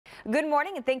Good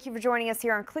morning and thank you for joining us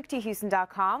here on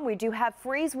click2houston.com. We do have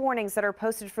freeze warnings that are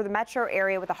posted for the metro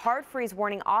area with a hard freeze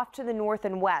warning off to the north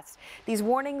and west. These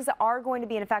warnings are going to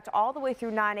be in effect all the way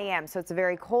through 9 a.m. so it's a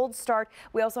very cold start.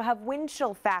 We also have wind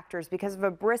chill factors because of a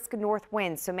brisk north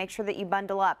wind, so make sure that you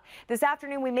bundle up. This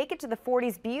afternoon we make it to the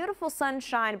 40s, beautiful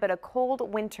sunshine, but a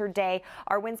cold winter day.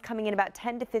 Our winds coming in about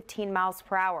 10 to 15 miles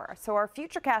per hour. So our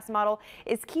Futurecast model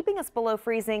is keeping us below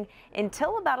freezing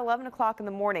until about 11 o'clock in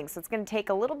the morning. So it's going to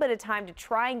take a little bit of time to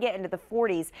try and get into the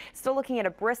 40s. Still looking at a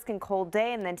brisk and cold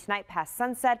day, and then tonight past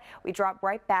sunset we drop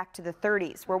right back to the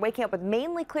 30s. We're waking up with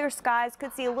mainly clear skies.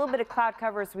 Could see a little bit of cloud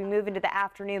cover as we move into the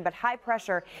afternoon, but high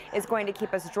pressure is going to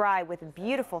keep us dry with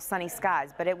beautiful sunny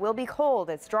skies. But it will be cold.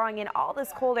 It's drawing in all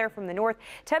this cold air from the north.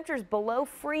 Temperatures below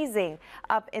freezing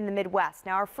up in the Midwest.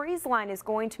 Now our freeze line is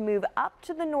going to move up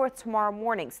to the north tomorrow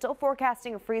morning. Still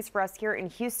forecasting a freeze for us here in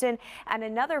Houston and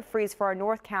another freeze for our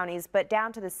north counties, but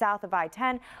down to the south of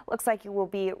I-10 looks like you will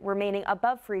be remaining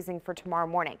above freezing for tomorrow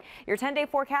morning. Your 10-day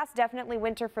forecast, definitely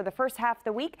winter for the first half of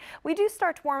the week. We do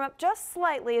start to warm up just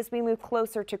slightly as we move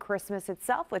closer to Christmas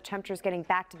itself, with temperatures getting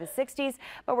back to the 60s,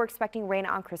 but we're expecting rain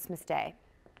on Christmas Day.